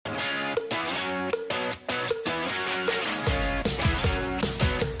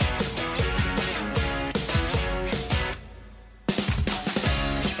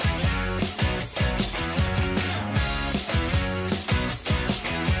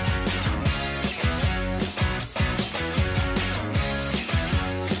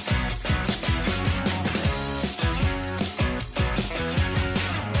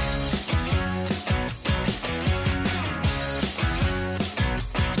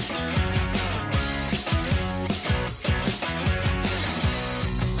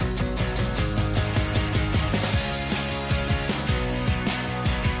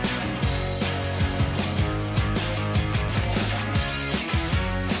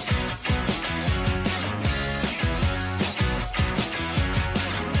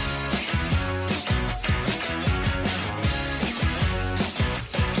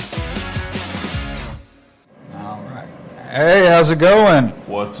Hey, how's it going?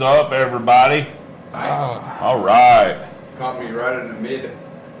 What's up, everybody? All right. Caught me right in the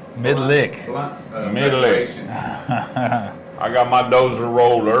mid-lick. Mid-lick. I got my dozer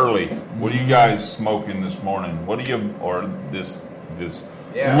rolled early. What are you guys smoking this morning? What do you, or this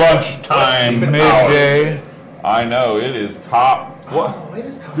lunchtime midday? hour? I know it is top. What? Oh, it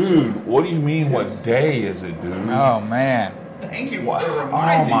is top. Dude, what do you mean? What day is it, dude? Oh man! Thank you What? for Oh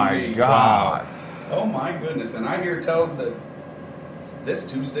reminding my me. God! Oh my goodness! And I hear tell that this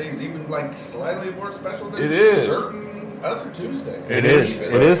Tuesday is even like slightly more special than It is. certain other Tuesdays. It is.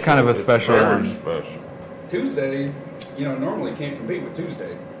 It is kind of a special Very one. special. Tuesday, normally can't compete with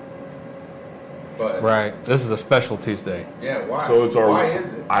Tuesday. But Right. This is a special Tuesday. yeah, why? So it's our. Why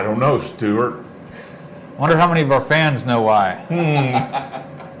is it? I don't know, Stuart. Wonder how many of our fans know why.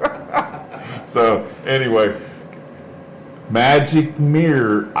 So anyway, Magic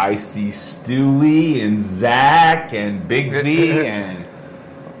Mirror. I see Stewie and Zach and Big V, and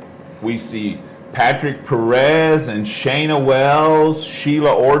we see Patrick Perez and Shayna Wells,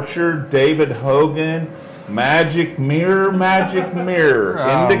 Sheila Orchard, David Hogan. Magic Mirror,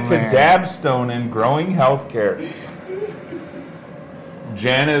 Oh, Indica man. Dabstone in growing healthcare.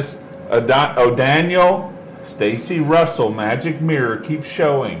 Janice O'Daniel, Stacy Russell, Magic Mirror keeps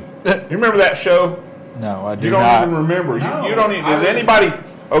showing. You remember that show? No, I do You don't not. even remember. No, you don't even. Does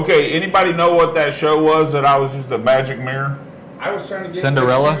anybody know what that show was? That I was just a Magic Mirror. I was trying to get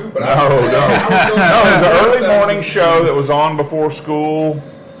Cinderella? with you, but No. I was going No, it was an early to- morning show that was on before school.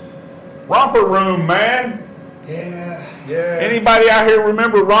 Romper Room, man. Yeah. Anybody out here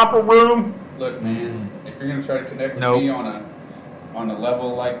remember Romper Room? Look, man, if you're gonna try to connect with Nope. me on a level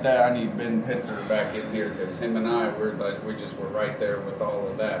like that, I need Ben Pitzer back in here because him and I we just were right there with all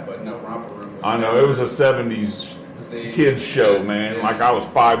of that. But no, Romper Room was I know never- it was a '70s See, kids show, yes, man. yeah. Like I was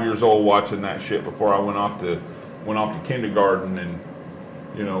 5 years old watching that shit before I went off to kindergarten and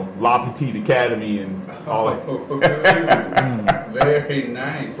La Petite Academy and all that. Very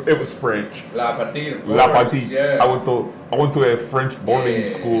nice. It was French. La Petite, of La course, Petite. yeah. I went to a French boarding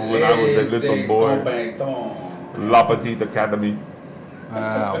school when I was a little boy. La Petite Academy.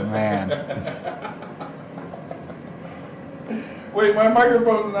 Oh man! Wait, my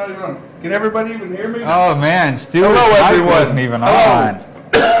microphone's not even on. Can everybody even hear me? Oh man! Stuart, Hello, mic everyone. wasn't even Hello.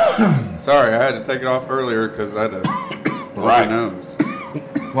 on. Sorry, I had to take it off earlier because I had to blow Right. my nose.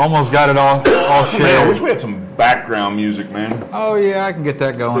 We almost got it all Man, I wish shared. we had some background music, man. Oh yeah, I can get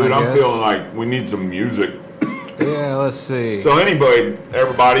that going. Dude, I I'm guess. feeling like we need some music. Yeah, let's see. So anyway,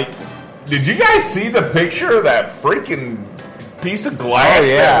 everybody, did you guys see the picture of that freaking piece of glass Oh,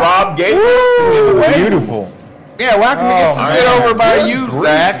 yeah. that Rob gave us to give away? Beautiful. Yeah, why can we get to Oh, sit man. over by Good you, grief,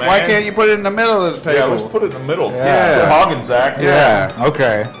 Zach? Why man. can't you put it in the middle of the Yeah, table? let's put it in the middle. Yeah. Hagen Zach. Yeah.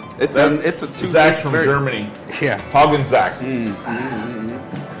 Okay. It's a two. Zach's from very- Germany. Yeah. Hagen Zach.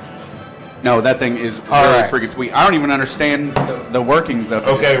 No, that thing is All very right. freaking sweet. I don't even understand the workings of it.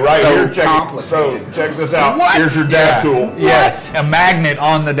 Okay, It's right so here. Check it. complicated. So check this out. What? Here's your dab tool. Yes, a magnet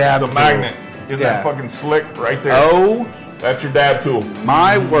on the dab. It's a tool. magnet. Isn't Yeah. that fucking slick right there? Oh That's your dab tool.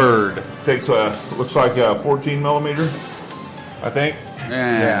 my word! Takes looks like a 14 millimeter, I think.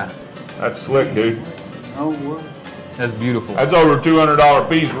 Yeah, That's slick, dude. Oh what? that's beautiful. That's over $200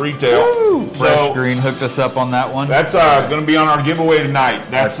 piece retail. Woo! Fresh So Green hooked us up on that one. that's going to be on our giveaway tonight.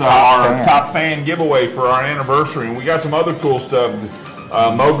 That's Top our fan. top fan giveaway for our anniversary, and we got some other cool stuff.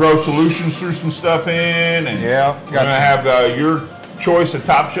 Mogro Solutions threw some stuff in, and Yeah, we're got going to have your choice of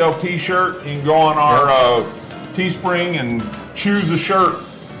top shelf T-shirt. You can go on our Teespring and choose a shirt.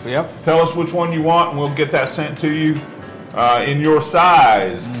 Yep. Tell us which one you want, and we'll get that sent to you in your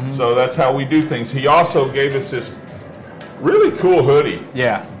size. Mm-hmm. So that's how we do things. He also gave us this really cool hoodie.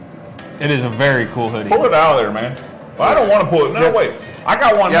 Yeah. It is a very cool hoodie. Pull it out of there, man. Well, I don't want to pull it. No, wait. I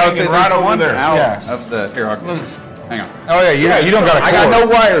got one Yeah, I was hanging saying right there's over one there. out Yeah. of the here. Hang on. Oh yeah, you don't got a I cord. got no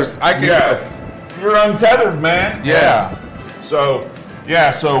wires. I can. Yeah. You're untethered, man. Yeah.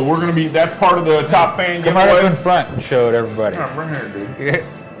 So we're going to be, that's part of the top fan Come right up in giveaway. front and show it everybody. Come on, bring it here, dude. Yeah.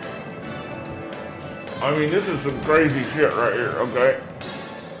 I mean, this is some crazy shit right here, okay?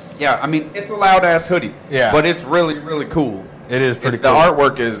 Yeah, I mean it's a loud ass hoodie. Yeah. But it's really really cool. It is pretty The cool.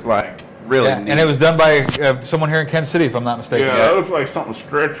 artwork is like really Yeah, neat. and it was done by someone here in Kansas City, if I'm not mistaken. Yeah, that looks like something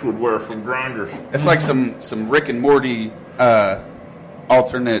Stretch would wear from Grinders. It's like some Rick and Morty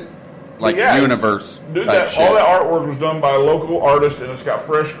alternate like Yeah, universe Dude, type shit. all that artwork was done by a local artist, and it's got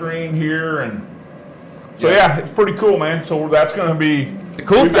fresh green here, and so Yeah. yeah, it's pretty cool, man. So that's going to be. The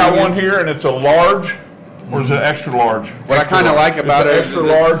cool We've got thing one is- here, and it's a large Or is it extra large? What I kind of like about it is extra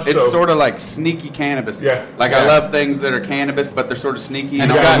large. it's sort of like sneaky cannabis. Yeah. Like I love things that are cannabis, but they're sort of sneaky.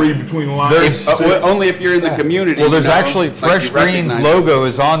 And You it's gotta got- read between the lines. Only if you're in the community. Well, there's you know, actually like Fresh you Green's recognize logo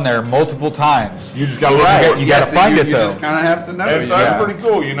is on there multiple times. You just got to look Right. for it. You gotta Yes, find it, you though. just kind of have to know. It's Yeah. pretty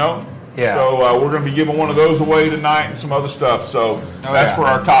cool, you know? Yeah. So we're going to be giving one of those away tonight and some other stuff. So that's yeah. for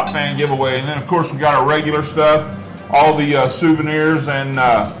our top fan giveaway. And then, of course, we got our regular stuff, all the souvenirs and,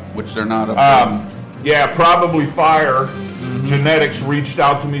 Which they're not. Up yeah, Probably Fire Genetics reached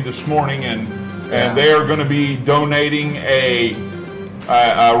out to me this morning, and they are going to be donating a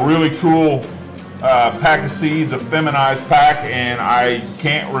really cool pack of seeds, a feminized pack, and I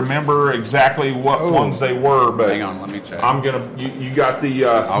can't remember exactly what ones they were, but Hang on, let me check. I'm gonna. You got the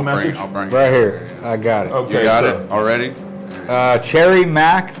message? I'll bring it. Right here. I got it. Okay, You got so it already? Cherry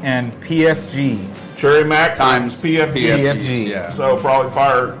Mac and PFG. Cherry Mac Times PFG. PFG. Yeah. So Probably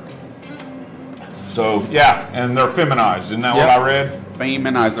Fire. So yeah, and they're feminized. Isn't that Yep. what I read?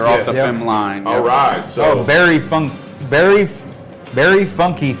 Feminized. They're off the Yep. fem line. All right. So Oh, Berry Funky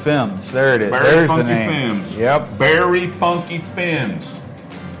Films. There it is. Berry There's Funky the name. Fins. Yep. Berry Funky Fins.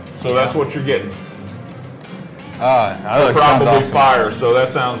 So that's what you're getting. That sounds Probably awesome. Fire. So that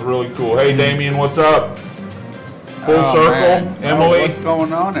sounds really cool. Hey, Damien, what's up? Full Oh, circle. man. Emily. What's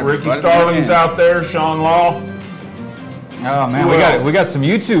going on? Ricky everybody? Starling's out there. Sean Law. Oh man, Well, we got some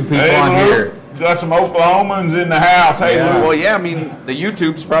YouTube people Hey, on Lou. here. Got some Oklahomans in the house. Hey, Yeah. Lou. Well, yeah, I mean, the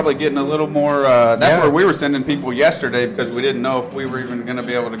YouTube's probably getting a little more. That's Yeah. where we were sending people yesterday because we didn't know if we were even going to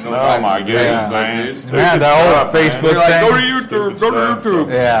be able to go. Oh live my on goodness, Facebook, man! dude. Stupid Man, that stuff, old man. Facebook We're like, go to thing. YouTube, Stupid go to stuff,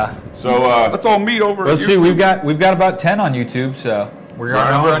 YouTube. Yeah. So Let's all meet over. Let's at see. YouTube. We've got about 10 on YouTube, so we're Right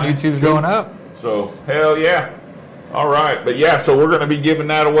our number on, on man. YouTube's going up. So hell yeah! All right, but yeah, so we're going to be giving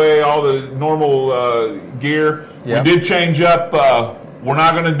that away, all the normal gear. Yep. We did change up. We're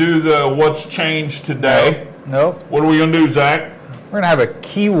not going to do the what's changed today. Nope. What are we going to do, Zach? We're gonna have a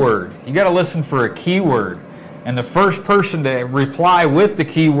keyword. You got to listen for a keyword, and the first person to reply with the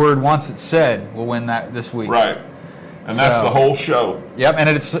keyword once it's said will win that this week. Right, and that's So- the whole show. Yep, and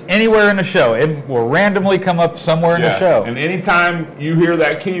it's anywhere in the show. It will randomly come up somewhere in the show. And anytime you hear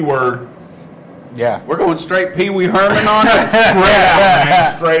that keyword, Yeah. We're going straight Pee Wee Herman on it. straight out, man,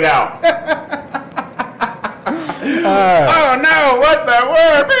 straight out. Oh no! What's that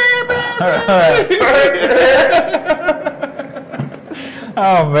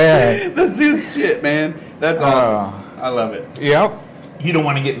Oh man. word? That's his shit, man. That's awesome. I love it. Yep. You don't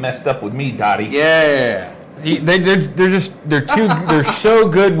want to get messed up with me, Dottie. Yeah. They're so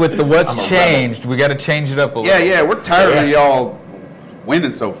good with the I'm a what's rebel. changed. We got to change it up a little. Yeah. We're tired of Yeah. y'all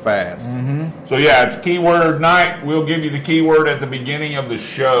winning so fast. So yeah, it's keyword night. We'll give you the keyword at the beginning of the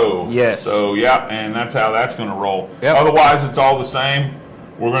show. Yes. So yeah, and that's how that's going to roll. Yep. Otherwise, it's all the same.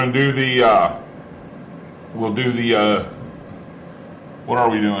 We're going to do the. We'll do the. What are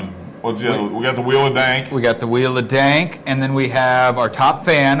we doing? We got the Wheel of Dank. We got the Wheel of Dank, and then we have our top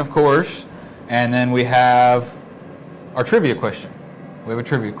fan, of course, and then we have our trivia question. We have a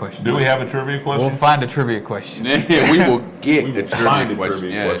trivia question. Do we have a trivia question? We'll find a trivia question. Yeah, we will get We the will find trivia a question.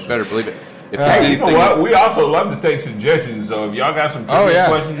 trivia Yeah, question. better believe it. If Hey, you know anything what? that's- We also love to take suggestions. So if y'all got some trivia yeah.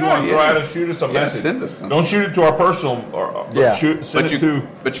 questions you want to Oh, throw yeah. at us, shoot us a Yeah, message. send us some. Don't shoot it to our personal. But Yeah. send but it to. you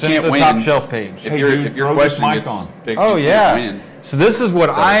Send it can't to the win. top shelf page. If Hey, your dude, if your throw this question mic gets on. picked, Oh you yeah. can't win. So this is what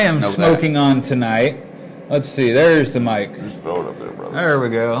So I am just know smoking on tonight. Let's see. There's the mic. Just throw it up there, brother. There we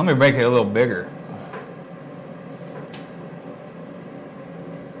go. Let me make it a little bigger.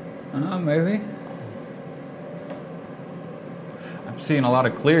 Maybe. I'm seeing a lot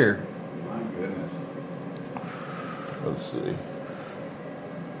of clear. My goodness. Let's see.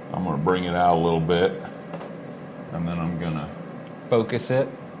 I'm going to bring it out a little bit, and then I'm going to Focus it.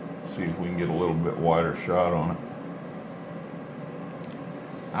 see if we can get a little bit wider shot on it.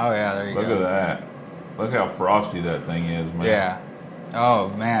 Oh yeah, there you Look go. at that. Look how frosty that thing is, man. Yeah. Oh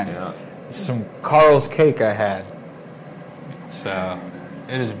man. Yeah. Some Carl's cake I had. So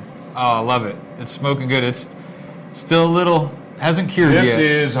it is. Oh, I love it. It's smoking good. It's still a little. Hasn't cured This yet.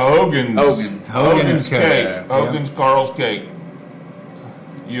 is Hogan's. Hogan's. Hogan's cake. Yeah. Hogan's Carl's cake.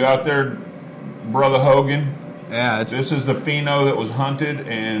 You out there, brother Hogan? Yeah. It's, This is the pheno that was hunted,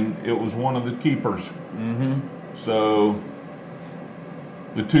 and it was one of the keepers. Mm-hmm. So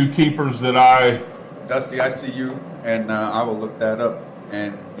the two keepers that I Dusty, I see you, and I will look that up.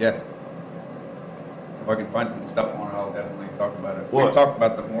 And yes, if I can find some stuff on it, I'll definitely talk about it. What? We've talked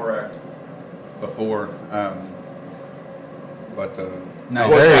about the MORE Act before, but no, I'll-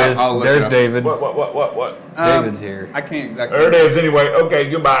 there he is. I'll look it There's up. David. what? David's here. I can't exactly. There it is. Anyway, okay,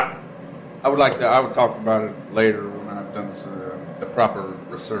 goodbye. I would talk about it later when I've done the proper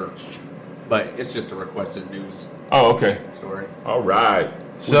research. but it's just a requested news Oh, okay. story. All right.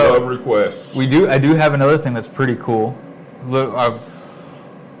 So- we love requests. I do have another thing that's pretty cool.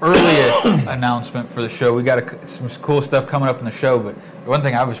 Early announcement for the show. We got some cool stuff coming up in the show, but one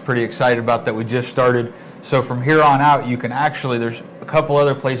thing I was pretty excited about that we just started. So from here on out, you can actually, there's a couple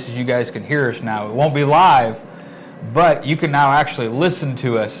other places you guys can hear us now. It won't be live, but you can now actually listen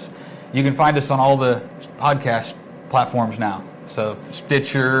to us. You can find us on all the podcast platforms now. So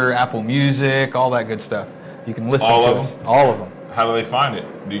Stitcher, Apple Music, all that good stuff. You can listen All to of us. them? All of them. How do they find it?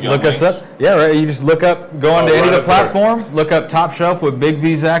 Do you got Look us links? up. Yeah, right. You just look up, go onto any right of the up there. platform, look up Top Shelf with Big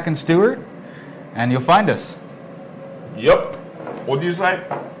V, Zach, and Stuart, and you'll find us. Yep. What did you say?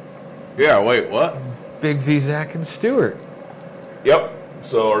 Yeah, wait, what? Big V, Zach, and Stuart. Yep.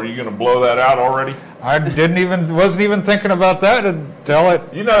 So are you going to blow that out already? I wasn't even thinking about that until it.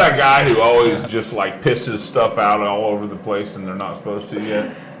 You know that guy who always just like pisses stuff out all over the place and they're not supposed to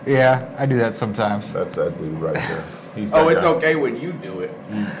yet? Yeah, I do that sometimes. That's that dude right there. He's Oh, that it's guy. okay when you do it,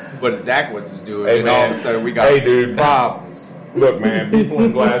 but Zach wants to do it, Hey, and all man. of a sudden we got Hey, dude. problems. Look, man, people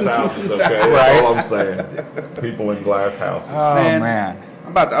in glass houses, okay? Right. That's all I'm saying. People in glass houses. Oh, man.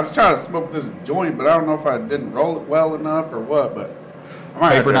 I was trying to smoke this joint, but I don't know if I didn't roll it well enough or what. But I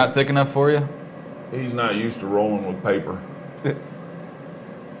might have Paper to- not thick enough for you? He's not used to rolling with paper.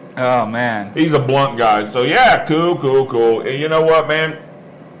 Oh, man. He's a blunt guy, so yeah, cool. And you know what, man?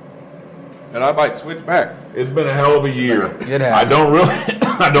 And I might switch back. It's been a hell of a year. It has. I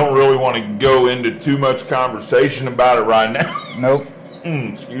don't really want to go into too much conversation about it right now. Nope.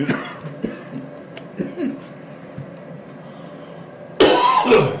 Excuse me.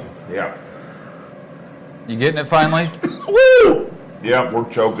 Yeah. You getting it finally? Woo! Yeah, we're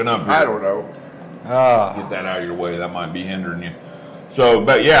choking up here. I don't know. Get that out of your way. That might be hindering you. So,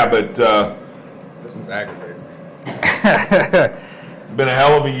 but This is aggravating. been a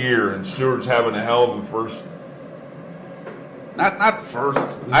hell of a year, and Stuart's having a hell of a first. Not first.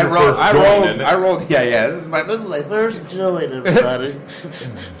 is your first joint, isn't it? I rolled. Yeah. This is my first joint, everybody.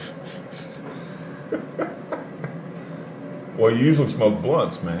 Well, you usually smoke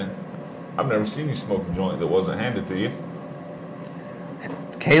blunts, man. I've never seen you smoke a joint that wasn't handed to you.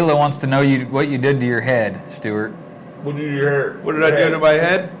 Kayla wants to know what you did to your head, Stuart. What did your hair? What did I do to my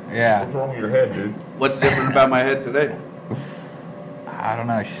head? Yeah. What's wrong with your head, dude? What's different about my head today? I don't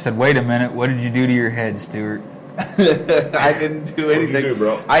know. She said, wait a minute. What did you do to your head, Stuart? I didn't do What'd anything. you do,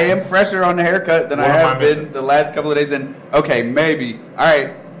 bro? I am fresher on the haircut than What I am have I been missing? the last couple of days. And okay, maybe. All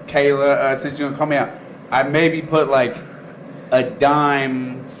right, Kayla, since you're gonna call me out, I maybe put like a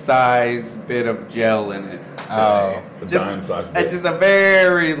dime size bit of gel in it. Today. Oh. A dime-sized bit. It's just a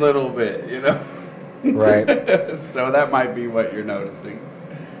very little bit, you know. Right. So that might be what you're noticing.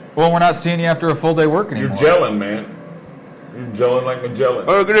 Well, we're not seeing you after a full day work You're anymore. gelling, man. You're gelling like Magellan.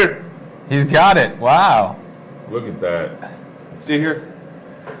 Oh, look at it. He's got it. Wow. Look at that. See here.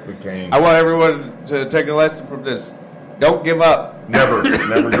 The cane. I want everyone to take a lesson from this. Don't give up. Never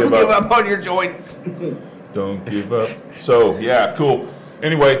Don't give give up. up on your joints. Don't give up. So, yeah, cool.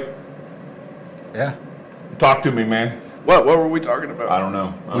 Anyway, Yeah. talk to me, man. What were we talking about? I don't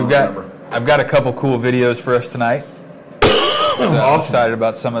know. I don't We've got. remember. I've got a couple cool videos for us tonight. So I'm excited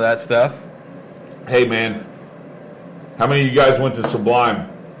about some of that stuff. Hey, man. How many of you guys went to Sublime?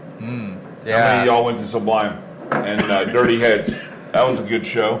 How many Yeah. of y'all went to Sublime? And Dirty Heads. That was a good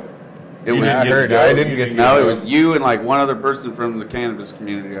show. It You was- didn't I get to heard. go? I didn't You get to No, go. it was you and like one other person from the cannabis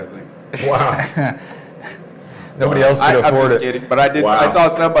community, I think. Wow. Nobody else could I'm afford just it. kidding, but I did. Wow. I saw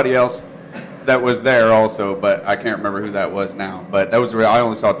somebody else that was there also, but I can't remember who that was now. But that was real. I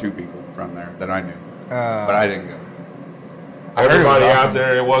only saw 2 people from there that I knew, but I didn't go. I heard it was Everybody out awesome.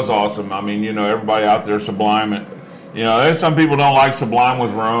 there, it was awesome. I mean, you know, everybody out there, Sublime. And, you know, there's some people don't like Sublime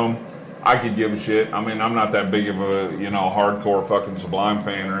with Rome. I could give a shit. I mean, I'm not that big of a, you know, hardcore fucking Sublime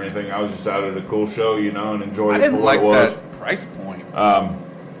fan or anything. I was just out at a cool show, you know, and enjoyed I it for didn't what like it was. that price point.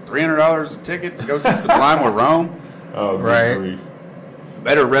 $300 a ticket to go see Sublime with Rome. Oh, good Right. grief.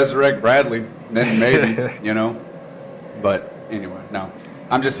 Better resurrect Bradley than maybe, you know. But anyway, no.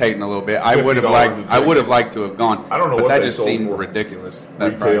 I'm just hating a little bit. I would have $50 liked. a I would have ticket. liked to have gone. I don't know but what that they just sold seemed for. ridiculous.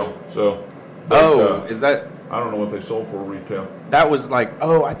 That Retail. price. So, but, Oh, is that? I don't know what they sold for retail. That was like.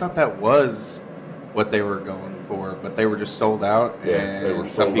 Oh, I thought that was what they were going for, but they were just sold out, Yeah, and they were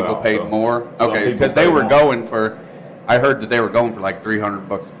some sold people out, paid so more. some Okay, people because they paid were more. going for. I heard that they were going for like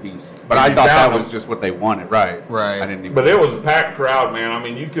 $300 a piece, but But I you thought that found was them. just what they wanted. Right. Right. I didn't even. But it was a packed crowd, man. I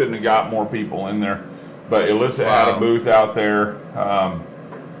mean, you couldn't have got more people in there. But Alyssa had Wow. a booth out there.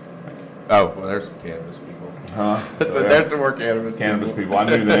 Oh, well, there's some cannabis people. Huh? So there's some more cannabis. Cannabis people. I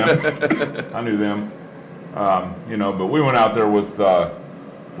knew them. You know, but we went out there with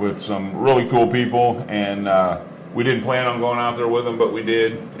with some really cool people, and we didn't plan on going out there with them, but we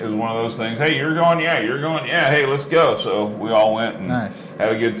did. It was one of those things. Hey, you're going? Yeah, you're going? Yeah. Hey, let's go. So we all went and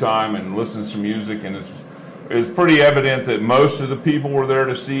had a good time and listened to some music, and it's pretty evident that most of the people were there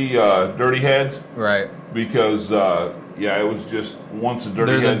to see Dirty Heads. Right. Because, it was just once the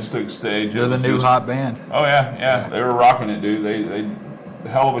Dirty Heads took stage. They're the new hot band. Oh, yeah. They were rocking it, dude. They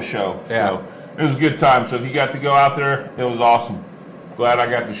hell of a show. Yeah. So it was a good time. So if you got to go out there, it was awesome. Glad I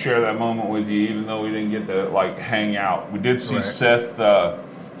got to share that moment with you, even though we didn't get to, hang out. We did see Seth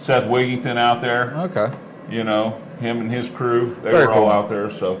Wigington out there. Okay. You know, him and his crew. They Very were cool. all out there,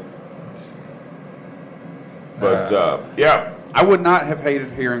 so... But, I would not have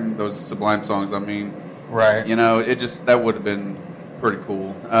hated hearing those Sublime songs. I mean, right. That would have been pretty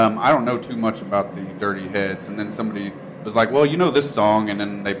cool. I don't know too much about the Dirty Heads, and then somebody was like, well, you know this song, and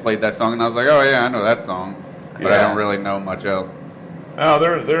then they played that song, and I was like, oh, yeah, I know that song, but I don't really know much else. No,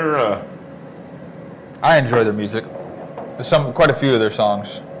 they're I enjoy their music. There's quite a few of their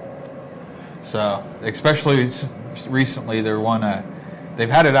songs. So, especially recently, they're one, they've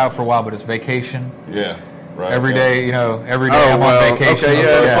had it out for a while, but it's Vacation. Yeah. Right, every day I'm on vacation.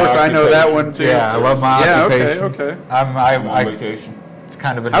 Okay, of course I know that one too. Yeah, I love my occupation. Okay. I'm on vacation. It's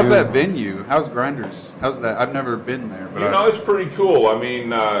kind of a How's that venue? How's Grinders? How's that? I've never been there. But it's pretty cool. I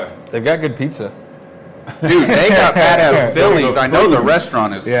mean... they've got good pizza. Dude, they got badass Phillies. I know the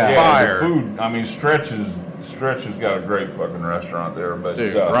restaurant is fire. The food, I mean, Stretch has got a great fucking restaurant there. But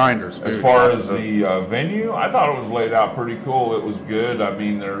dude, Grinders food. As far as the venue, I thought it was laid out pretty cool. It was good. I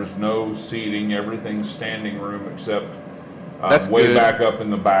mean, there's no seating. Everything's standing room except that's way good. Back up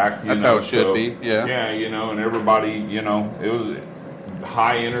in the back. That's how it should be. Yeah. Yeah, and everybody, it was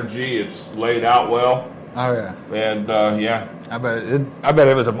high energy. It's laid out well. Oh yeah. And I bet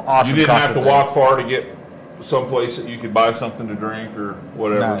it was an awesome. You didn't have to walk far to get someplace that you could buy something to drink or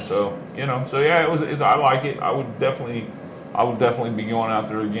whatever. Nice. So it was. I like it. I would definitely be going out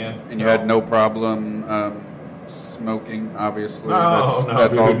there again. And you had no problem smoking, obviously. No,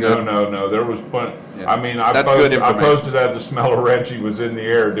 that's all good. No. There was plenty. Yeah. I mean, I posted that the smell of Reggie was in the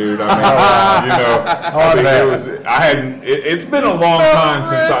air, dude. I mean, it was. I hadn't. It's been a long time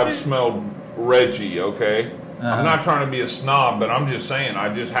since I've smelled Reggie. Okay, I'm not trying to be a snob, but I'm just saying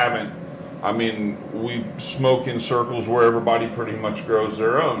I just haven't. I mean, we smoke in circles where everybody pretty much grows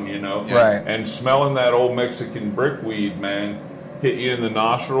their own, Right. And smelling that old Mexican brickweed, man, hit you in the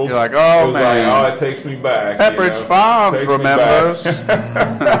nostrils. You're like, oh, man. It takes me back. Pepperidge Farms remembers.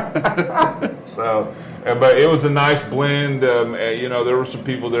 So, but it was a nice blend. There were some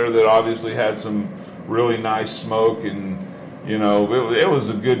people there that obviously had some really nice smoke, and it was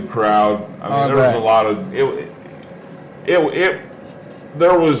a good crowd. I mean, there was a lot of it.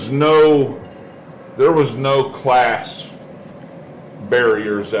 There was no class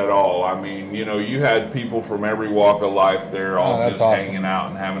barriers at all. I mean, you had people from every walk of life there, all just awesome. Hanging out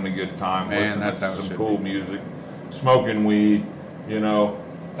and having a good time, listening to some cool music, smoking weed.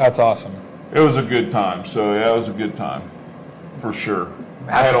 That's awesome. It was a good time. So yeah, it was a good time for sure.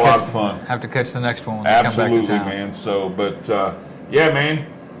 I had a lot of fun. Have to catch the next one when Absolutely, you come back to town. Man. So, but man,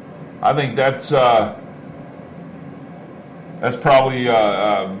 I think that's probably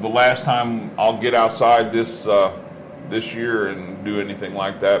the last time I'll get outside this year and do anything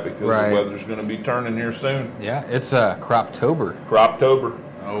like that because the weather's going to be turning here soon. Yeah, it's Croptober. Croptober.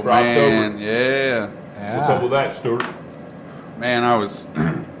 Oh, man, yeah. What's up with that, Stuart? Man, I was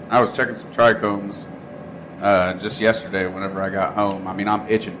checking some trichomes just yesterday whenever I got home. I mean, I'm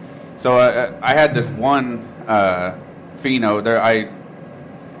itching. So I had this one pheno there. I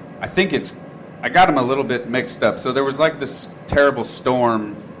think I got them a little bit mixed up. So there was like this terrible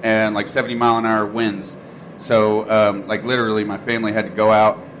storm and like 70-mile-an-hour winds. So literally my family had to go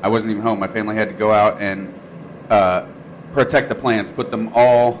out. I wasn't even home. My family had to go out and protect the plants, put them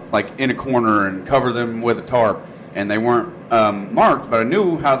all like in a corner and cover them with a tarp. And they weren't marked, but I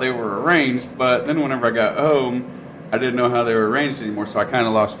knew how they were arranged. But then whenever I got home, I didn't know how they were arranged anymore, so I kind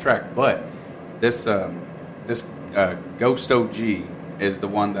of lost track. But this Ghost OG is the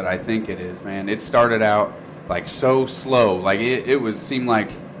one that I think it is, man. It started out like so slow, like it seemed like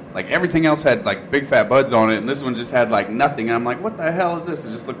everything else had like big fat buds on it, and this one just had like nothing. And I'm like, what the hell is this?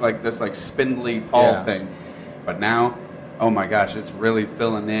 It just looked like this like spindly tall thing. But now, oh my gosh, it's really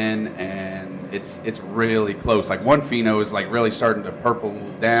filling in, and it's really close. Like one pheno is like really starting to purple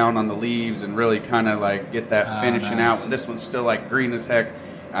down on the leaves and really kind of like get that finishing out. And this one's still like green as heck.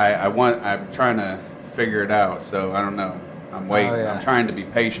 I'm trying to figure it out, so I don't know. I'm waiting. I'm trying to be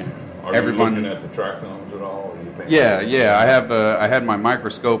patient. Are you looking at the trichomes at all? Yeah. I had my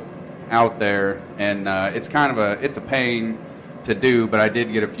microscope out there, and it's kind of it's a pain to do, but I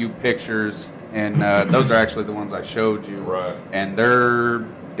did get a few pictures, and those are actually the ones I showed you. Right. And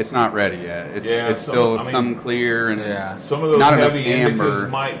it's not ready yet. It's still some clear and some of those not heavy enough indicas amber.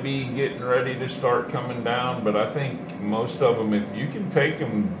 might be getting ready to start coming down, but I think most of them, if you can take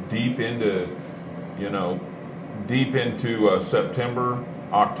them deep into September,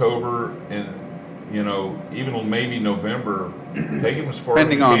 October, and even maybe November, take them as far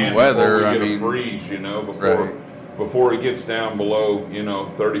Depending as you on can weather, before we get a freeze, before it gets down below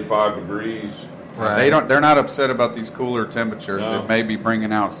 35 degrees. Right. They're not upset about these cooler temperatures. No. It may be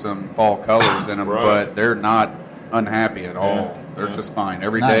bringing out some fall colors in them, but they're not unhappy at all. They're just fine.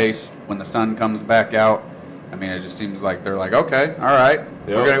 Every day when the sun comes back out, I mean, it just seems like they're like, okay, all right,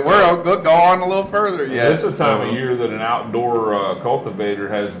 we're good. Go on a little further. Yeah, this is the time of year that an outdoor cultivator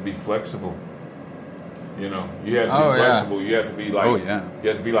has to be flexible. You have to be flexible. You have to be like, you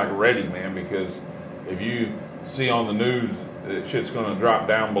have to be like ready, man, because if you see on the news that shit's going to drop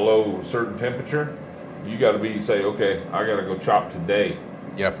down below a certain temperature, you got to say, okay, I got to go chop today.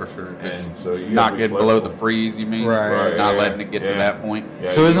 Yeah, for sure. It's so you not getting below the freeze, you mean? Right. Not letting it get to that point.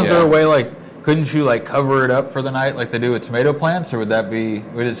 Yeah, so isn't there a way, like, couldn't you like cover it up for the night like they do with tomato plants, or would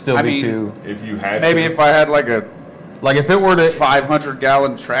it still be too? If you had if I had like if it were to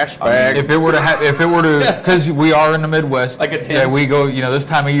 500-gallon trash bag. If it were to, because we are in the Midwest, like a tent. Yeah, we go. This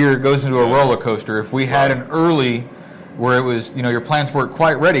time of year it goes into a roller coaster. If we had an early, where it was, your plants weren't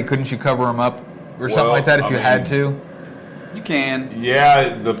quite ready, couldn't you cover them up or something like that if you had to? You can.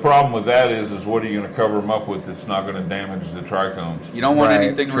 Yeah, the problem with that is what are you going to cover them up with that's not going to damage the trichomes? You don't want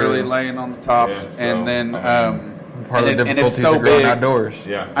anything really laying on the tops, and then part of the difficulties it's so of growing big outdoors.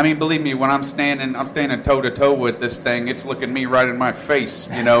 Yeah. I mean, believe me, when I'm standing toe to toe with this thing, it's looking me right in my face.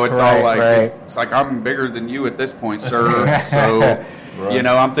 It's all like it's like I'm bigger than you at this point, sir. So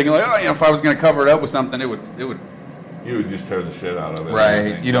I'm thinking like, if I was going to cover it up with something, it would. You would just tear the shit out of it.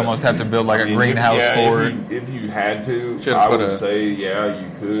 Right. You'd almost have to build like a greenhouse for it. If you had to, I would say,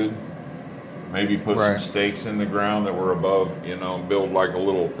 you could. Maybe put some stakes in the ground that were above, build like a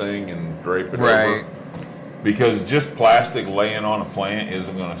little thing and drape it over. Because just plastic laying on a plant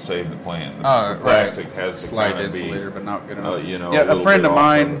isn't going to save the plant. The plastic has to slight kind of insulator, but not good enough. A friend of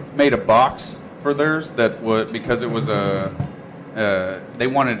mine made a box for theirs that was because it was they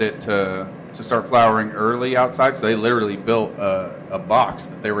wanted it to start flowering early outside, so they literally built a box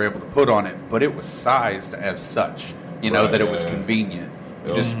that they were able to put on it, but it was sized as such, that it was convenient.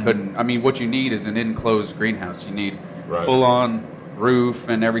 You just couldn't. I mean, what you need is an enclosed greenhouse. You need full-on roof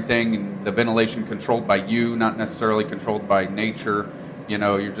and everything, and the ventilation controlled by you, not necessarily controlled by nature. You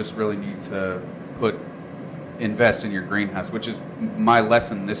just really need to invest in your greenhouse, which is my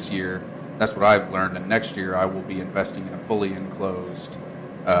lesson this year. That's what I've learned, and next year I will be investing in a fully enclosed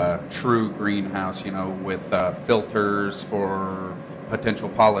true greenhouse, with filters for potential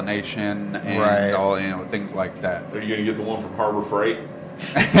pollination and all, things like that. Are you going to get the one from Harbor Freight?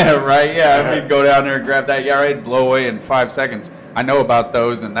 Right, yeah. I mean, go down there and grab that. Yeah, right, blow away in 5 seconds. I know about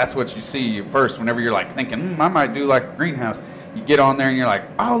those, and that's what you see first whenever you're like thinking, I might do like a greenhouse. You get on there and you're like,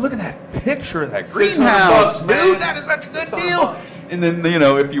 oh, look at that picture of that greenhouse, dude. That is such a good deal. And then,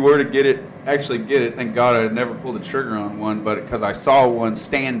 if you were to actually get it, thank God I never pulled the trigger on one, but because I saw one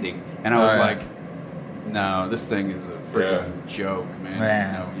standing, and I was like, no, this thing is a freaking joke,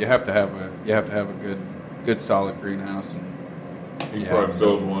 man. You have to have a good solid greenhouse. And you probably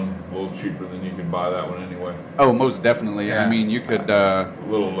build one a little cheaper than you could buy that one anyway. Oh, most definitely. Yeah. I mean, you could a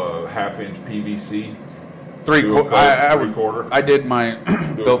little half-inch PVC. Three-quarter. I did my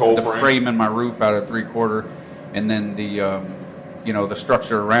built the frame in my roof out of 3/4, and then the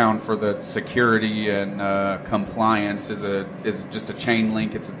structure around for the security and compliance is just a chain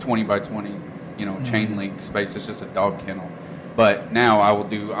link. It's a 20 by 20 chain link space. It's just a dog kennel. But now I'm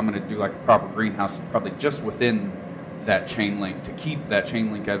going to do like a proper greenhouse, probably just within that chain link, to keep that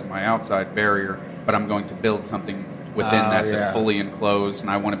chain link as my outside barrier. But I'm going to build something within that's fully enclosed,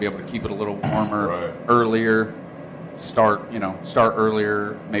 and I want to be able to keep it a little warmer earlier. Start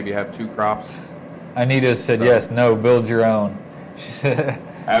earlier. Maybe have 2 crops. Anita said yes. No, build your own.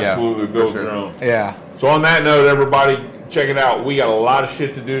 Absolutely, build your own. Yeah. So on that note, everybody, check it out. We got a lot of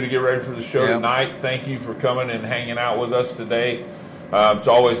shit to do to get ready for the show tonight. Thank you for coming and hanging out with us today. It's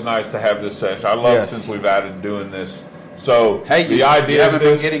always nice to have this session. I love since we've added doing this. So the idea you haven't of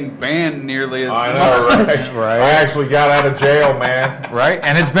this, been getting banned nearly as much. I know, right? I actually got out of jail, man. Right,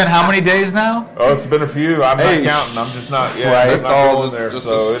 and it's been how many days now? Oh, it's been a few. I'm not counting. I'm just not. I'm not going there.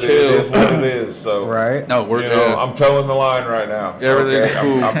 So it is what it is. So No, we're I'm towing the line right now. Everything's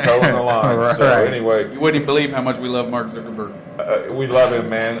cool. I'm towing the line. So anyway, you wouldn't even believe how much we love Mark Zuckerberg. We love him,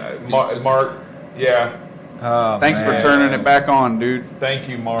 man. Mark. Yeah. Oh, Thanks man. for turning it back on, dude. Thank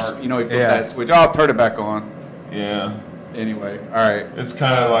you, Mark. You know, he flipped that switch. I'll turn it back on. Yeah. Anyway, all right. It's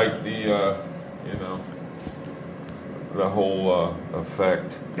kind of like the, the whole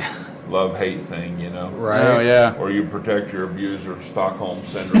effect, love-hate thing, Right. Oh, yeah. Or you protect your abuser, Stockholm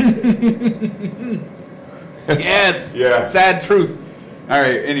Syndrome. Yes. Yeah. Sad truth. All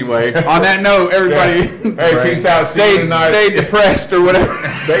right. Anyway, on that note, everybody, Hey, peace out. See you tonight. stay depressed or whatever.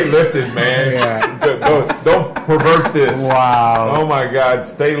 Stay lifted, man. Don't pervert this. Wow. Oh, my God.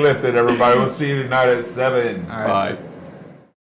 Stay lifted, everybody. We'll see you tonight at 7. All right. Bye.